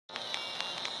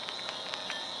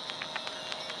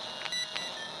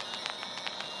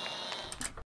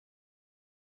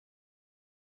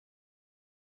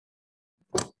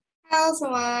Halo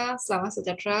semua, selamat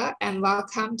sejahtera and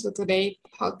welcome to today's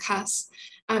podcast.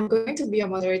 I'm going to be your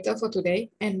moderator for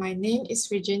today and my name is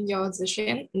Regine Yao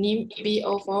Zishan, NIM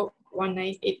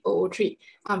B04198003.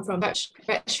 I'm from batch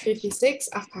 56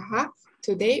 of KAHA.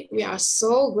 Today, we are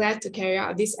so glad to carry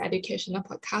out this educational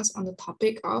podcast on the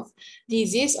topic of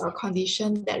disease or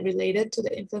condition that related to the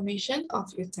inflammation of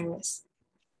uterus.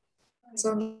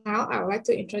 So now I would like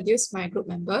to introduce my group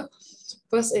member.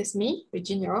 First is me,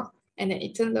 Regine Yao, and then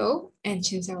Ethan Low and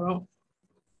Xiao Rong.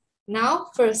 Now,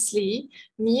 firstly,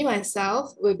 me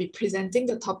myself will be presenting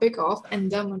the topic of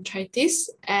endometritis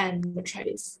and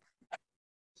metritis.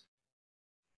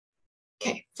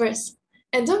 Okay, first,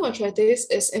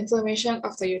 endometritis is inflammation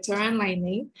of the uterine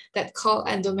lining that called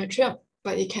endometrium,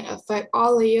 but it can affect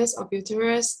all layers of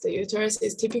uterus. The uterus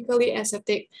is typically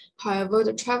aseptic. However,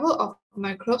 the travel of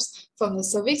microbes from the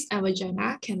cervix and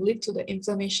vagina can lead to the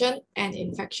inflammation and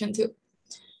infection too.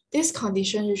 This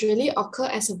condition usually occurs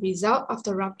as a result of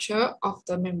the rupture of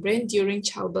the membrane during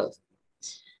childbirth.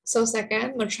 So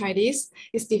second, metritis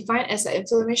is defined as an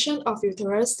inflammation of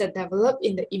uterus that develop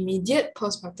in the immediate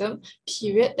postpartum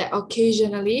period that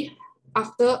occasionally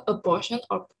after abortion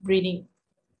or breeding.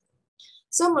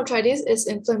 So metritis is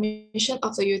inflammation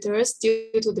of the uterus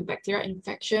due to the bacterial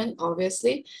infection,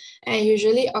 obviously, and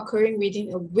usually occurring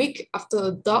within a week after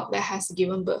a dog that has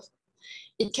given birth.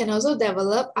 It can also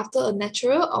develop after a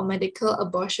natural or medical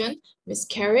abortion,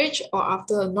 miscarriage, or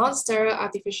after a non-sterile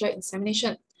artificial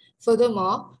insemination.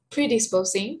 Furthermore,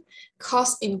 predisposing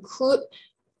causes include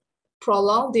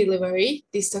prolonged delivery,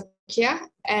 dystocia,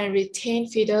 and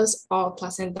retained fetus or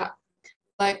placenta.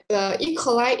 Like the E.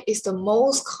 coli is the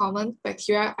most common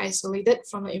bacteria isolated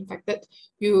from the infected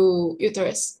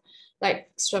uterus,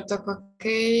 like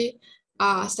streptococci,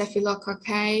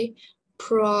 staphylococci,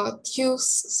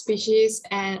 Proteus species,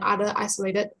 and other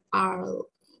isolated are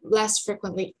less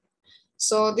frequently.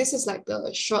 So this is like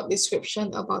the short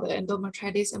description about the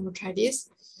endometritis and metritis.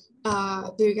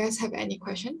 Do you guys have any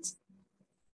questions?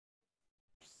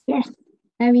 Yes,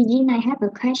 Regina, I have a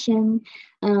question.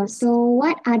 So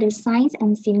what are the signs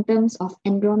and symptoms of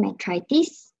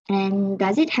endometritis? And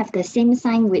does it have the same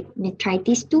sign with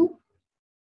metritis too?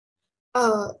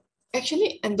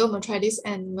 Actually, endometritis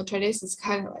and metritis is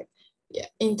kind of like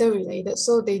interrelated.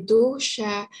 So they do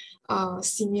share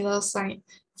similar sign.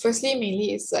 Firstly,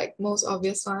 mainly it's like most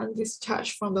obvious one,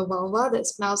 discharge from the vulva that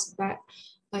smells bad,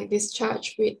 like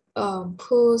discharge with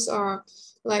pus or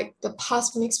like the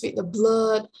pus mixed with the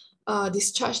blood,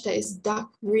 discharge that is dark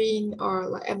green or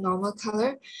like abnormal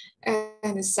color.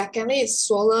 And secondly, it's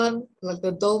swollen, like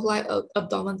the dove-like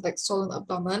abdomen, like swollen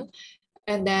abdomen.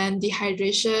 And then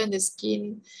dehydration, the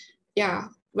skin, yeah,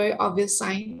 very obvious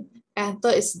sign. And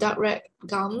third is dark red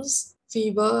gums,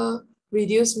 fever,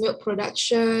 reduced milk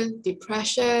production,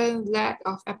 depression, lack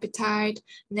of appetite,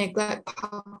 neglect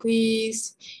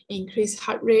puppies, increased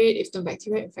heart rate if the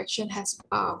bacterial infection has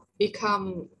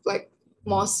become like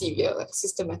more severe, like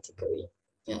systematically.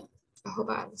 Yeah, I hope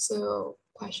I answered your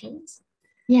questions.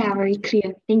 Yeah, very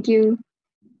clear. Thank you.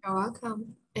 You're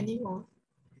welcome. Any more?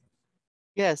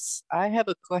 Yes, I have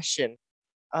a question.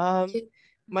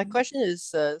 My question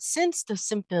is, since the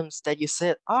symptoms that you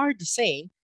said are the same,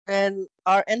 then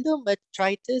are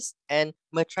endometritis and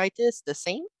metritis the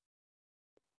same?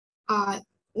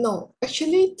 No,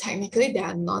 actually, technically, they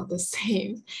are not the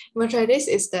same. Metritis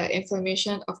is the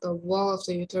inflammation of the wall of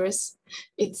the uterus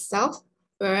itself,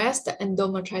 whereas the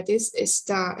endometritis is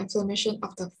the inflammation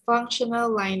of the functional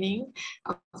lining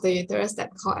of the uterus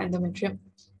that called endometrium.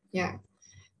 Yeah,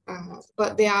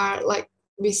 but they are like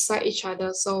beside each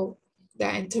other, so they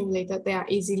are interrelated. They are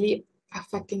easily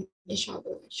affecting each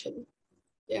other, actually.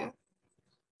 Yeah,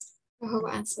 I hope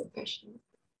I answered the question.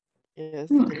 Yes,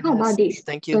 How about this?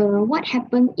 Thank you. What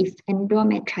happens if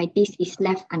endometritis is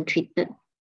left untreated?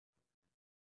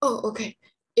 Oh, okay.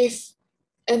 If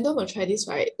endometritis,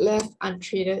 right, left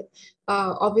untreated,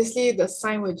 obviously the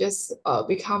sign will just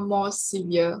become more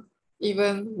severe,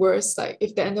 even worse. Like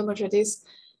if the endometritis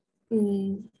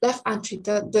left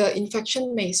untreated, the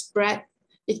infection may spread.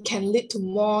 It can lead to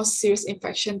more serious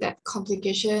infection that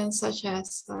complications such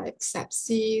as like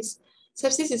sepsis.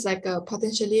 Sepsis is like a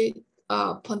potentially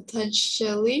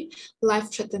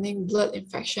life-threatening blood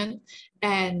infection,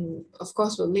 and of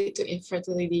course will lead to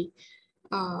infertility.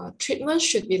 Treatment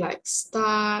should be like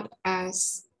start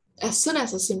as soon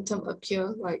as a symptom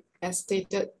appear, like as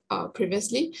stated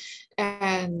previously,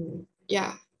 and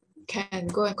yeah, can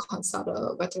go and consult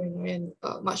a veterinarian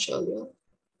much earlier.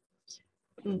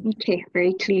 Okay,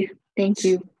 very clear. Thank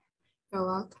you. You're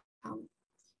welcome.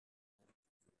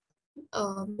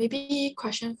 Maybe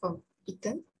question from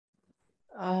Ethan.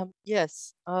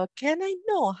 Yes. Can I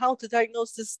know how to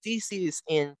diagnose this disease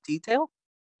in detail?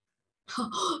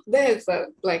 That is a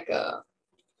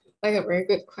very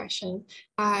good question.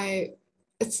 I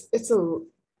it's it's a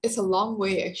it's a long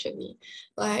way actually.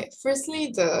 Like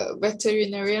firstly, the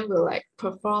veterinarian will like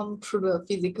perform through the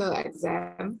physical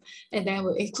exam, and then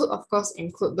will include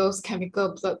those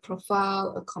chemical blood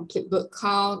profile, a complete blood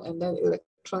count, and then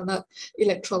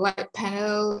electrolyte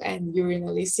panel and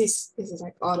urinalysis. This is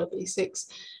like all the basics.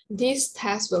 These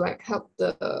tests will like help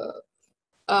the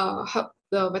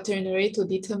veterinary to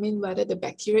determine whether the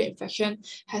bacterial infection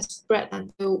has spread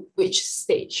until which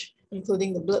stage,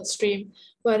 including the bloodstream,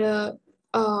 where the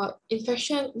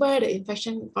infection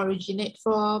originate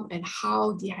from, and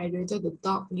how dehydrated the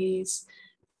dog is,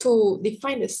 to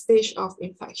define the stage of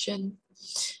infection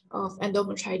of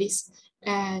endometritis.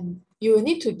 And you will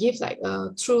need to give like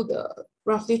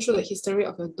roughly through the history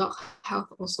of your dog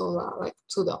health also like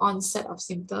to the onset of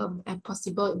symptom and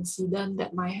possible incident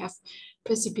that might have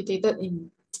precipitated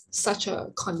in such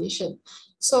a condition.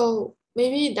 So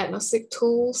maybe diagnostic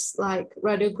tools like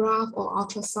radiograph or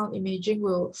ultrasound imaging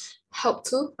will help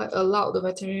to like allow the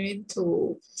veterinarian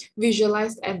to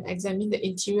visualize and examine the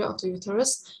interior of the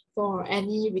uterus for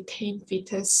any retained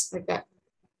fetus like that,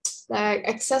 like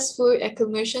excess fluid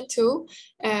accumulation too,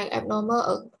 and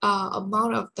abnormal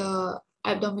amount of the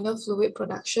abdominal fluid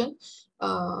production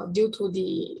due to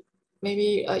the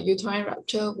maybe a uterine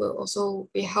rupture will also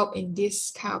be help in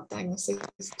this kind of diagnosis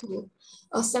too.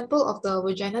 A sample of the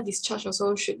vaginal discharge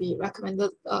also should be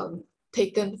recommended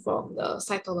taken from the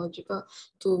cytological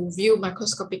to view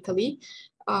microscopically.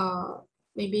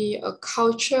 Maybe a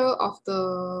culture of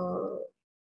the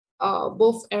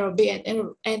both aerobic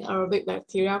and anaerobic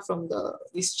bacteria from the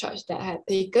discharge that I had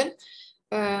taken,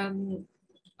 and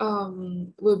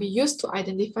will be used to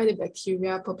identify the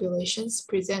bacteria populations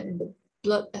present in the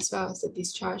blood as well as the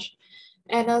discharge.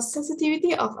 And a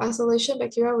sensitivity of isolation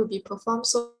bacteria will be performed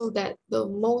so that the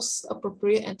most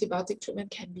appropriate antibiotic treatment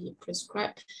can be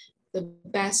prescribed the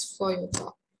best for your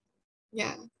dog.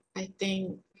 Yeah, I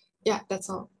think, yeah, that's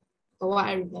all for what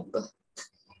I remember.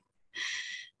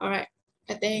 All right.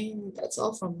 I think that's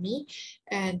all from me.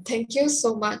 And thank you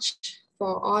so much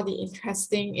for all the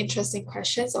interesting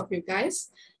questions of you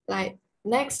guys. Like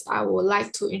next, I would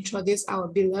like to introduce our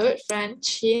beloved friend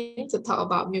Chin to talk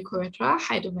about mucometra,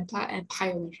 hydrometra, and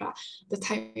pyometra. The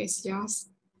time is yours.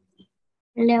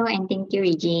 Hello and thank you,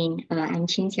 Regine. I'm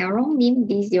Xiao, NIM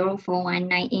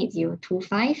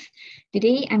B04198025.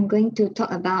 Today, I'm going to talk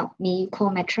about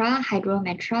mucometra,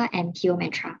 hydrometra, and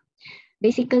pyometra.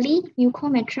 Basically,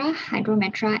 mucometra,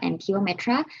 hydrometra, and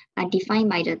pyometra are defined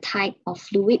by the type of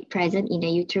fluid present in the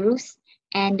uterus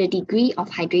and the degree of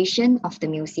hydration of the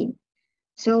mucin.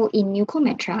 So in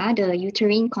mucometra, the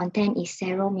uterine content is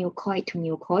seromucoid to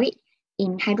mucoid.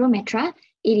 In hydrometra,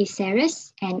 it is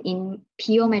serous, and in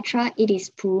pyometra, it is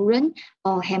purulent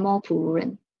or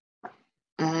hemopurulent.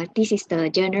 This is the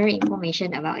general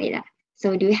information about it.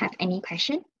 So do you have any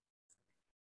question?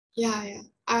 Yeah.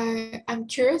 I'm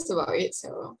curious about it,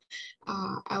 so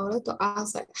I would like to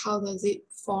ask like how does it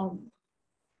form?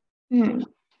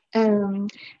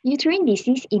 Uterine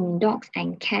disease in dogs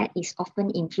and cats is often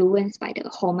influenced by the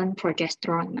hormone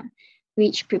progesterone,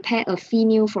 which prepare a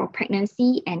female for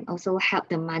pregnancy and also help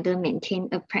the mother maintain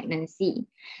a pregnancy.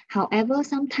 However,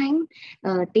 sometimes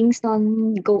things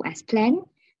don't go as planned.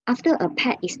 After a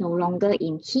pet is no longer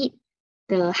in heat,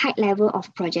 the high level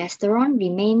of progesterone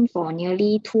remain for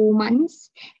nearly 2 months,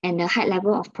 and the high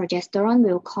level of progesterone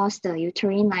will cause the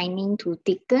uterine lining to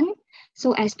thicken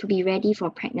so as to be ready for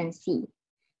pregnancy.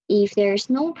 If there is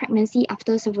no pregnancy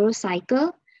after several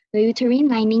cycles, the uterine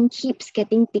lining keeps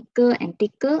getting thicker and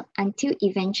thicker until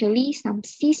eventually some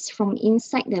cysts from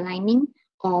inside the lining,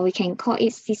 or we can call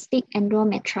it cystic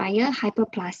endometrial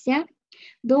hyperplasia.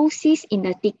 Those cysts in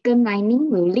the thickened lining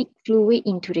will leak fluid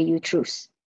into the uterus.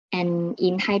 And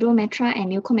in hydrometra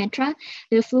and mucometra,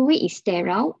 the fluid is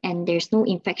sterile and there's no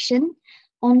infection.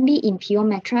 Only in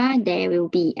pyometra, there will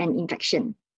be an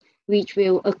infection, which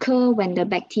will occur when the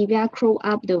bacteria crawl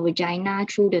up the vagina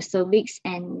through the cervix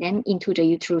and then into the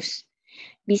uterus.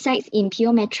 Besides, in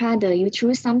pyometra, the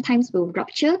uterus sometimes will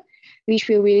rupture, which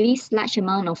will release large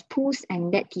amount of pus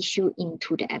and dead tissue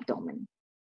into the abdomen.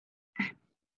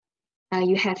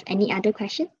 You have any other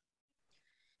question?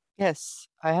 Yes,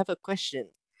 I have a question.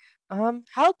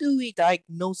 How do we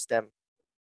diagnose them?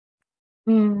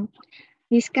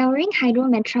 Discovering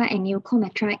hydrometra and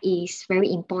mucometra is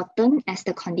very important as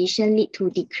the condition lead to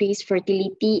decreased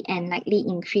fertility and likely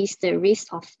increase the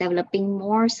risk of developing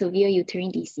more severe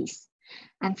uterine disease.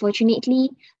 Unfortunately,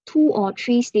 2 or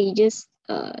 3 stages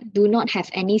do not have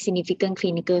any significant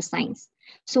clinical signs.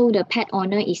 So the pet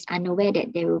owner is unaware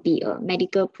that there will be a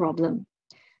medical problem.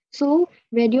 So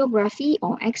radiography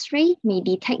or X-ray may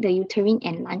detect the uterine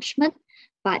enlargement,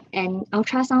 but an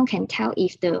ultrasound can tell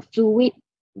if there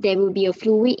will be a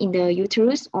fluid in the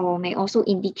uterus, or may also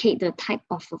indicate the type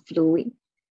of a fluid.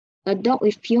 A dog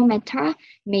with pyometra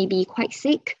may be quite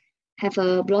sick, have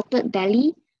a bloated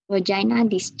belly, vagina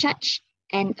discharge,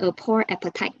 and a poor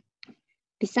appetite.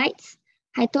 Besides,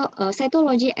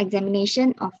 cytology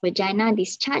examination of vagina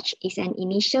discharge is an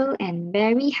initial and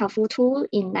very helpful tool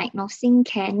in diagnosing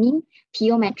canine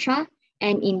pyometra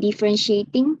and in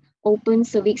differentiating open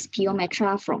cervix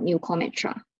pyometra from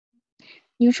mucometra.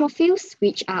 Neutrophils,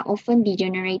 which are often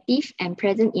degenerative and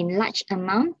present in large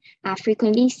amount, are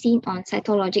frequently seen on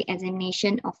cytologic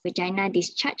examination of vagina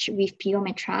discharge with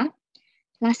pyometra.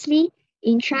 Lastly,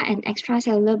 intra and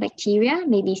extracellular bacteria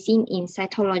may be seen in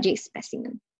cytologic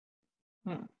specimen.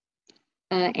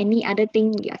 Any other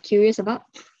thing you are curious about?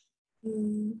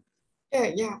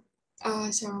 Yeah.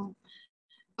 How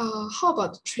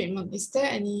about the treatment? Is there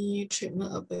any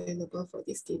treatment available for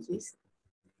this disease?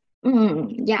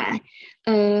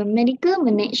 Medical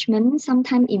management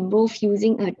sometimes involve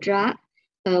using a drug.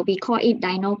 We call it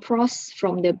dinopros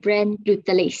from the brand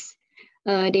Uterus.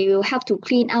 They will help to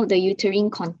clean out the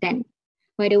uterine content.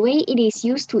 By the way, it is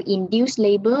used to induce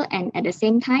labor, and at the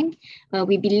same time,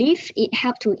 we believe it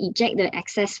helps to eject the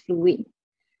excess fluid.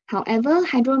 However,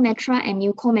 hydrometra and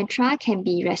mucometra can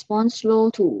be response slow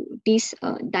to this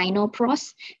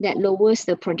dinopros that lowers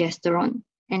the progesterone,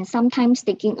 and sometimes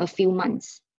taking a few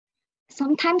months.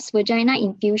 Sometimes vagina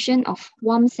infusion of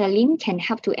warm saline can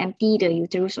help to empty the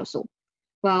uterus also.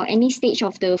 While any stage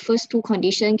of the first two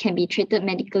conditions can be treated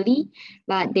medically,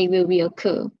 but they will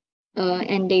reoccur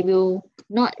and they will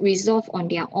not resolve on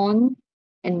their own,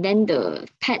 and then the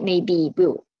pet will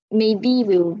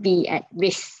be at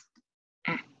risk.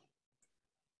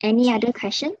 Any other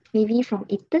question? Maybe from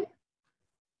Ethan?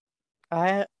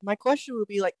 My question would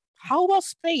be like, how about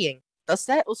spaying? Does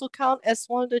that also count as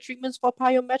one of the treatments for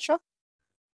pyometra?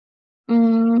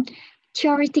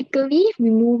 Theoretically,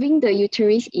 removing the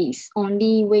uterus is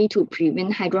only way to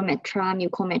prevent hydrometra,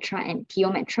 mucometra, and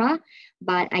pyometra,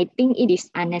 but I think it is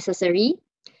unnecessary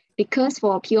because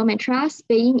for pyometra,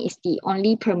 spaying is the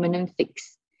only permanent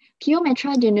fix.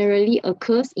 Pyometra generally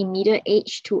occurs in middle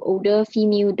age to older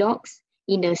female dogs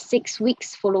in the 6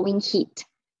 weeks following heat.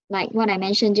 Like what I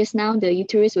mentioned just now, the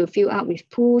uterus will fill up with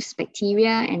pus,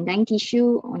 bacteria, and dying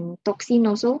tissue on toxin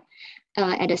also.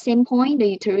 At the same point, the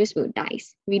uterus will die,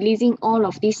 releasing all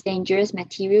of this dangerous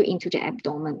material into the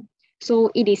abdomen. So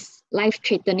it is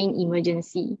life-threatening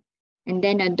emergency. And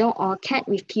then a dog or cat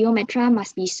with pyometra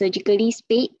must be surgically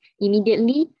spayed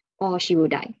immediately or she will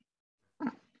die.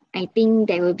 I think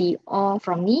that will be all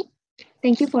from me.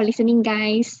 Thank you for listening,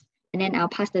 guys. And then I'll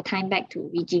pass the time back to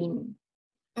Regine.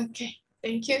 Okay,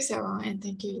 thank you, Xiao, and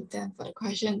thank you, Ethan, for the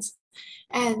questions.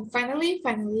 And finally,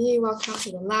 welcome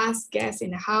to the last guest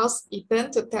in the house,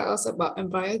 Ethan, to tell us about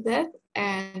embryo death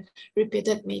and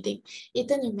repeated mating.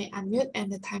 Ethan, you may unmute and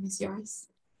the time is yours.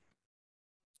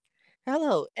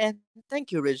 Hello, and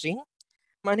thank you, Regine.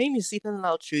 My name is Ethan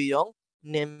Lau Chu Yong,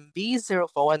 NIM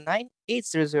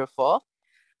B04198004.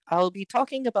 I will be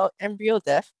talking about embryo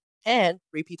death and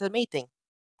repeated mating.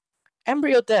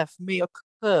 Embryo death may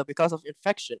occur because of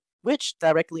infection, which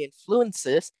directly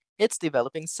influences its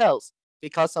developing cells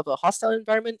because of a hostile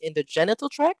environment in the genital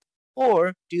tract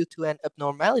or due to an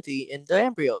abnormality in the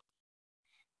embryo.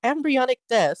 Embryonic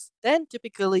deaths then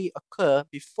typically occur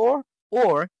before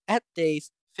or at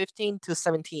days 15 to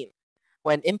 17,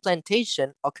 when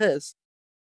implantation occurs.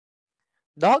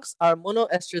 Dogs are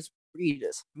monoestrous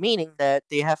breeders, meaning that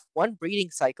they have one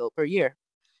breeding cycle per year.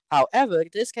 However,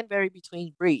 this can vary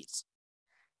between breeds.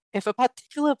 If a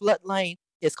particular bloodline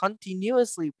is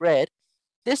continuously bred,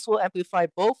 this will amplify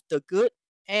both the good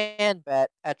and bad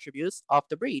attributes of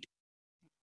the breed.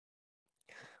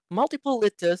 Multiple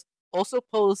litters also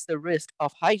pose the risk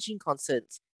of hygiene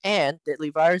concerns and deadly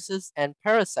viruses and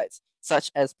parasites, such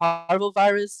as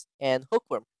parvovirus and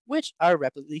hookworm, which are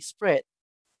rapidly spread.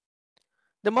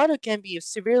 The mother can be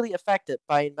severely affected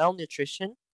by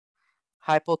malnutrition,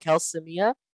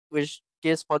 hypocalcemia, which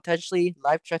gives potentially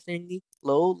life-threateningly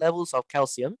low levels of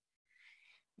calcium,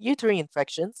 uterine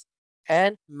infections,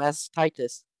 and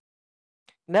mastitis.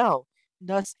 Now,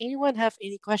 does anyone have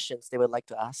any questions they would like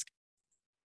to ask?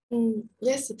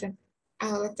 Yes, Ethan.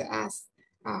 I would like to ask,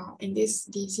 in this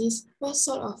disease, what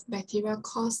sort of bacteria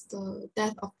cause the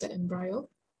death of the embryo?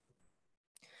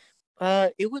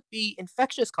 It would be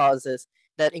infectious causes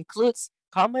that includes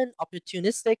common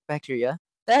opportunistic bacteria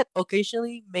that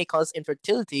occasionally may cause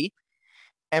infertility,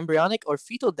 embryonic or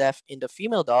fetal death in the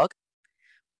female dog,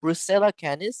 Brucella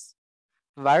canis,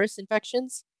 virus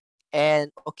infections,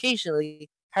 and occasionally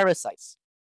parasites.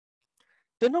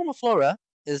 The normal flora,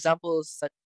 examples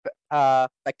such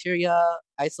bacteria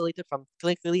isolated from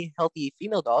clinically healthy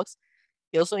female dogs.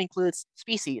 It also includes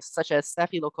species such as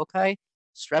Staphylococci,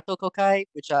 Streptococci,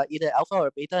 which are either alpha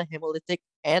or beta hemolytic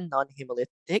and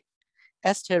non-hemolytic,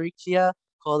 Escherichia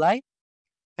coli,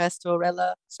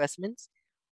 Pastorella specimens,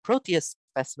 Proteus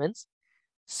specimens,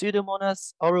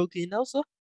 Pseudomonas aeruginosa,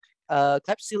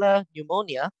 Klebsiella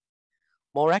pneumonia,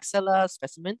 Moraxella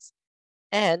specimens,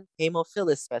 and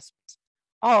Haemophilus specimens,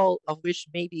 all of which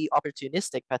may be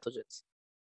opportunistic pathogens.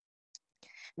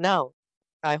 Now,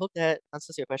 I hope that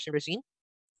answers your question, Regine.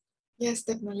 Yes,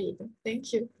 definitely.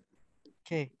 Thank you.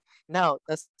 Okay. Now,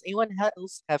 does anyone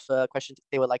else have a question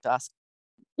they would like to ask?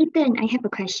 Ethan, I have a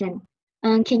question.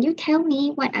 Can you tell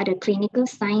me what are the clinical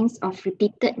signs of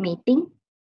repeated mating?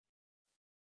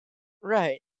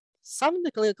 Right. Some of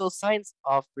the clinical signs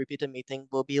of repeated mating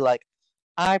will be like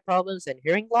eye problems and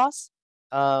hearing loss.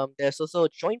 There's also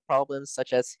joint problems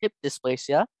such as hip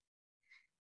dysplasia,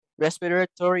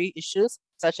 respiratory issues,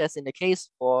 such as in the case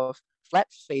of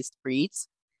flat-faced breeds,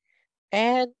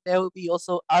 and there will be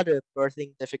also other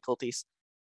birthing difficulties.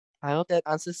 I hope that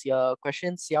answers your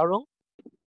question, Xiao.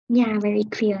 Yeah, very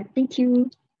clear. Thank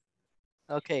you.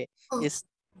 Okay. Oh, Is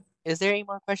there any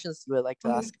more questions you would like to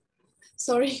okay. ask?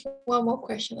 Sorry, one more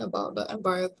question about the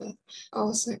embryo death. I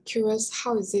was curious,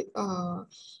 how is it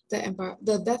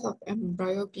the death of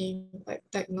embryo being like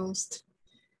diagnosed?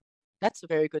 That's a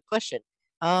very good question.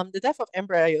 The death of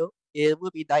embryo, it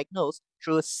will be diagnosed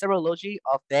through serology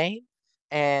of them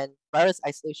and virus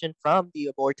isolation from the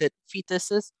aborted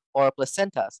fetuses or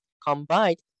placentas,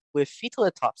 combined with fetal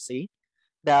autopsy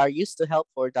that are used to help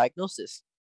for diagnosis.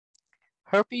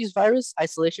 Herpes virus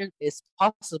isolation is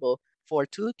possible for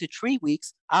 2 to 3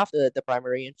 weeks after the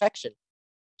primary infection.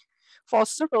 For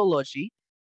serology,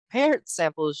 paired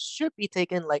samples should be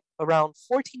taken like around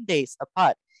 14 days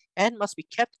apart and must be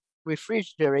kept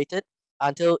refrigerated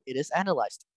until it is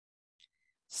analyzed.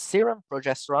 Serum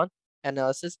progesterone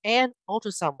analysis and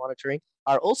ultrasound monitoring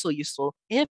are also useful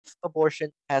if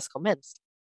abortion has commenced.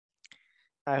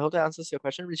 I hope that answers your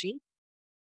question, Regine.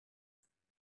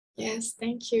 Yes,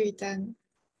 thank you, Ethan.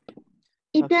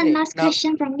 Ethan, Okay, last now,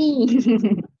 question from me.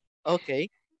 okay,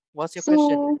 what's your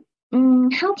question? So,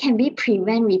 how can we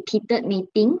prevent repeated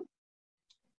mating?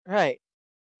 Right.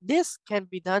 This can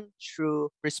be done through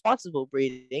responsible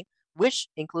breeding, which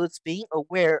includes being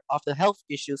aware of the health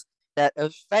issues that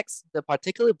affects the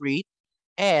particular breed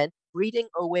and breeding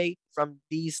away from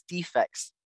these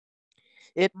defects.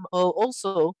 It will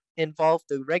also involve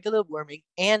the regular worming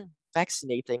and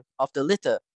vaccinating of the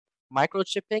litter,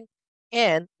 microchipping,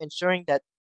 and ensuring that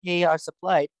they are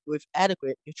supplied with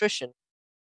adequate nutrition.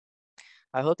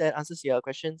 I hope that answers your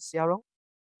question, Xiaorong.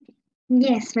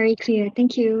 Yes, very clear.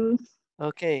 Thank you.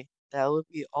 Okay, that will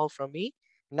be all from me.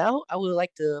 Now I would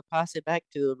like to pass it back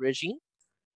to Regine.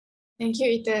 Thank you,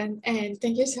 Ethan, and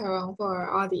thank you, Sarah, for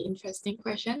all the interesting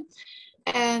questions.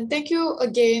 And thank you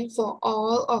again for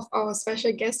all of our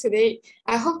special guests today.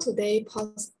 I hope today's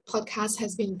podcast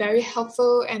has been very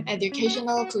helpful and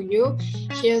educational to you.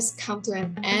 Here's come to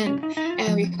an end,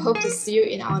 and we hope to see you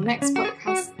in our next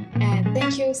podcast. And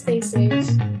thank you. Stay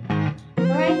safe.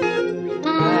 Bye.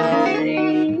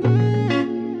 Bye.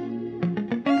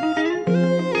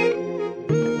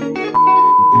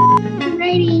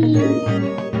 Ready.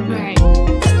 Right.